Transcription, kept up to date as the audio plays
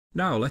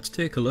Now let's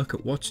take a look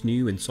at what's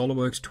new in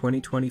SolidWorks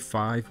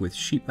 2025 with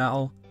sheet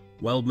metal,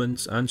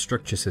 weldments and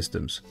structure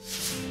systems.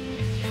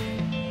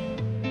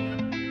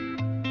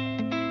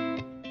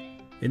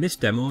 In this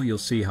demo you'll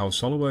see how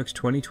SolidWorks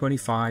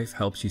 2025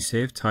 helps you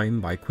save time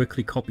by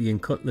quickly copying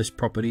cut list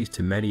properties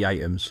to many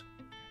items,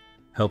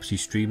 helps you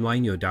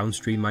streamline your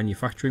downstream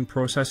manufacturing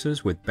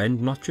processes with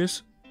bend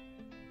notches,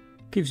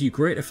 gives you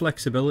greater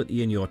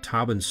flexibility in your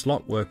tab and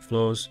slot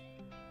workflows,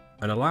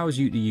 and allows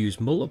you to use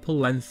multiple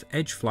length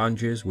edge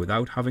flanges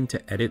without having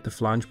to edit the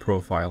flange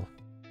profile.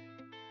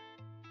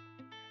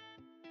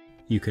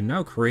 You can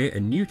now create a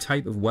new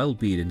type of weld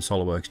bead in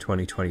SolidWorks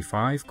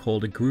 2025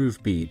 called a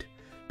groove bead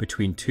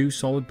between two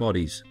solid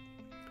bodies.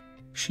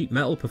 Sheet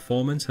metal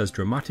performance has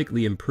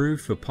dramatically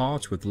improved for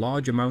parts with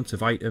large amounts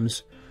of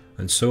items,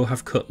 and so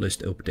have cut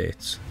list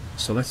updates.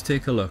 So let's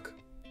take a look.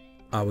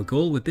 Our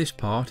goal with this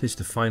part is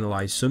to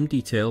finalize some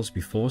details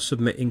before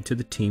submitting to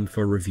the team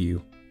for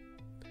review.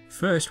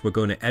 First, we're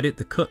going to edit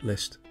the cut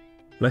list.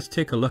 Let's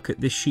take a look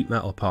at this sheet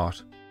metal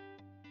part.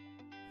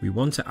 We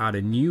want to add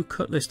a new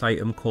cut list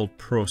item called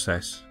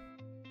process.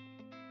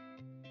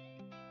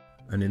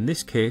 And in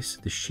this case,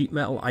 the sheet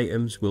metal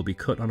items will be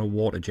cut on a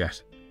water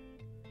jet.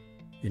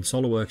 In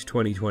SolidWorks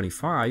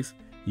 2025,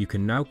 you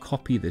can now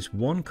copy this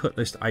one cut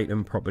list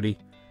item property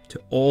to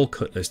all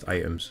cut list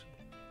items.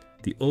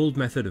 The old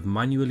method of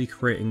manually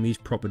creating these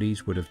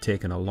properties would have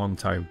taken a long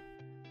time.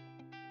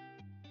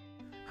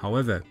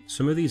 However,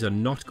 some of these are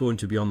not going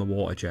to be on the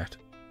water jet.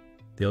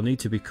 They'll need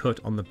to be cut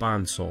on the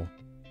bandsaw.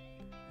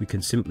 We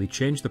can simply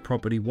change the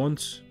property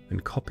once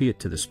and copy it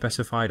to the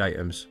specified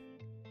items.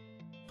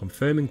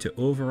 Confirming to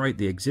overwrite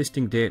the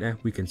existing data,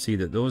 we can see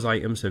that those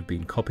items have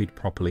been copied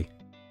properly.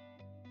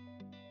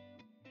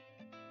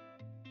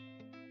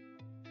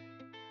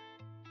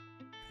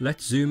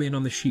 Let's zoom in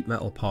on the sheet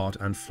metal part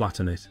and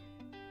flatten it.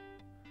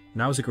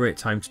 Now's a great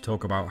time to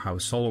talk about how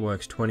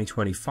SolidWorks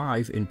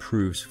 2025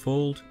 improves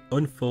fold,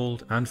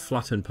 unfold and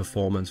flatten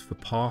performance for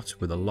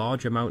parts with a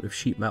large amount of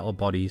sheet metal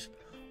bodies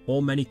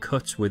or many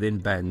cuts within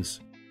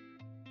bends.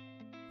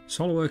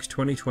 SolidWorks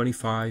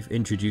 2025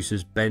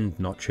 introduces bend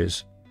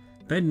notches.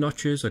 Bend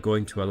notches are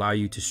going to allow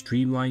you to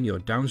streamline your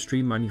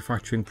downstream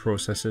manufacturing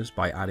processes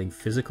by adding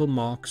physical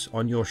marks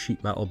on your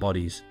sheet metal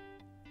bodies.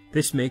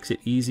 This makes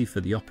it easy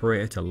for the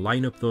operator to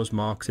line up those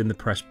marks in the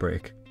press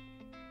brake.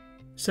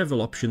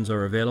 Several options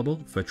are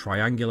available for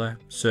triangular,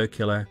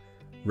 circular,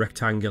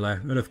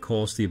 rectangular, and of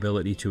course the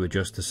ability to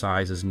adjust the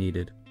size as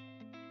needed.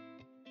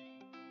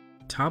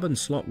 Tab and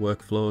slot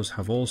workflows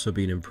have also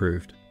been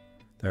improved.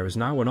 There is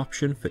now an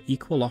option for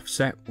equal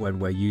offset when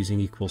we're using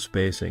equal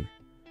spacing.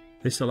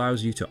 This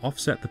allows you to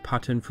offset the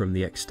pattern from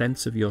the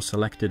extents of your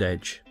selected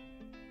edge.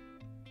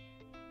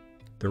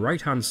 The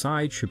right hand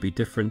side should be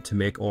different to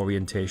make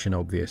orientation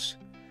obvious.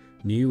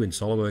 New in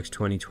SolidWorks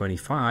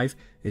 2025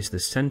 is the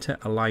Center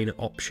Align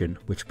option,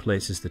 which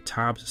places the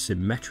tabs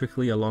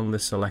symmetrically along the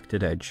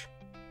selected edge.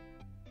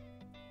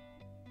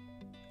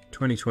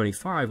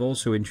 2025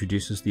 also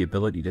introduces the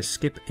ability to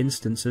skip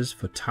instances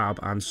for tab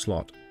and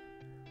slot.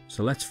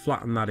 So let's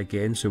flatten that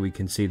again so we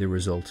can see the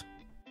result.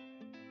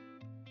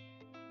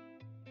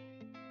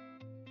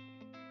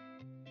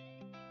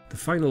 The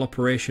final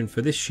operation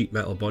for this sheet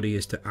metal body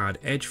is to add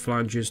edge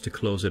flanges to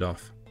close it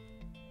off.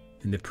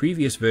 In the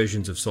previous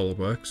versions of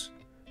SolidWorks,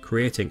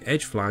 creating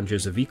edge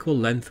flanges of equal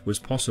length was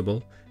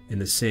possible in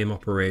the same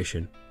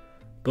operation,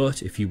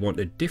 but if you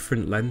wanted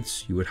different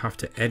lengths you would have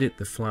to edit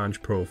the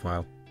flange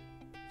profile.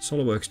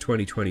 SolidWorks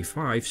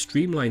 2025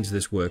 streamlines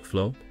this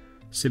workflow.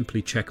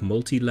 Simply check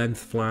multi-length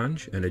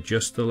flange and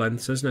adjust the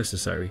lengths as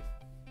necessary.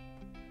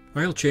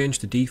 I'll change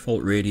the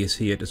default radius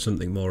here to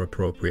something more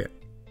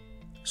appropriate.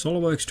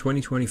 SolidWorks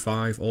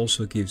 2025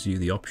 also gives you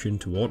the option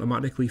to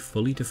automatically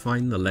fully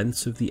define the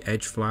lengths of the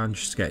edge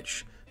flange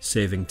sketch,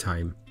 saving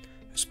time,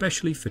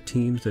 especially for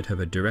teams that have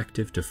a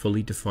directive to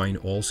fully define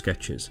all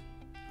sketches.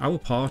 Our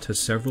part has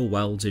several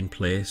welds in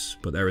place,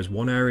 but there is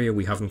one area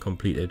we haven't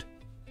completed.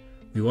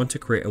 We want to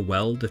create a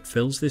weld that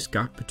fills this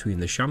gap between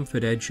the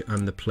chamfered edge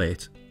and the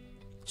plate.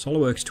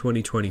 SolidWorks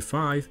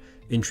 2025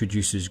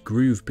 introduces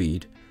groove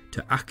bead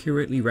to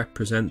accurately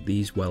represent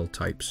these weld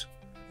types.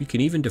 You can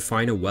even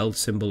define a weld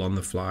symbol on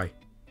the fly.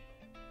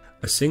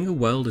 A single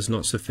weld is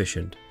not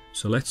sufficient,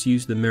 so let's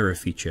use the mirror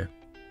feature.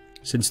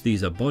 Since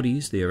these are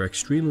bodies, they are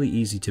extremely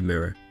easy to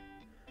mirror.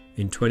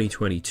 In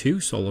 2022,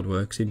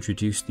 SolidWorks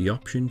introduced the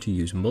option to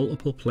use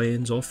multiple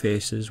planes or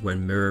faces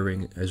when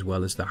mirroring, as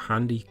well as the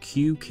handy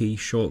Q key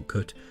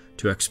shortcut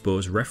to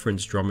expose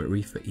reference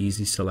geometry for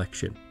easy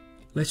selection.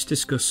 Let's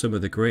discuss some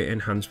of the great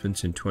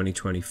enhancements in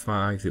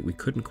 2025 that we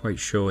couldn't quite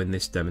show in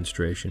this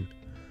demonstration.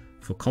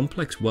 For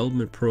complex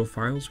weldment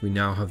profiles, we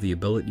now have the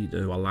ability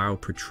to allow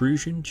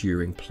protrusion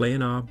during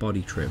planar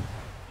body trim.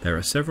 There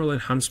are several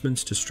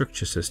enhancements to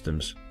structure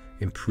systems,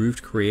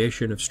 improved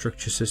creation of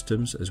structure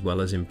systems, as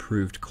well as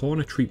improved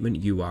corner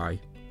treatment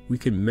UI. We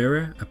can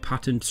mirror a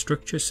patterned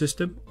structure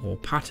system or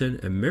pattern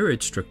a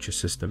mirrored structure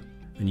system,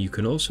 and you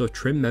can also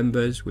trim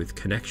members with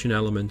connection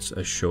elements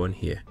as shown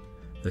here.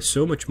 There's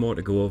so much more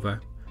to go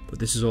over, but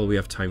this is all we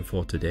have time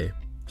for today.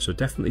 so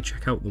definitely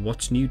check out the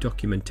What's New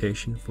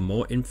documentation for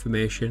more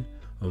information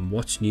on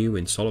what's new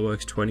in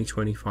SolidWorks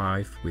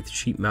 2025 with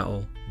sheet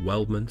metal,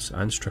 weldments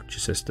and structure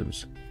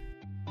systems.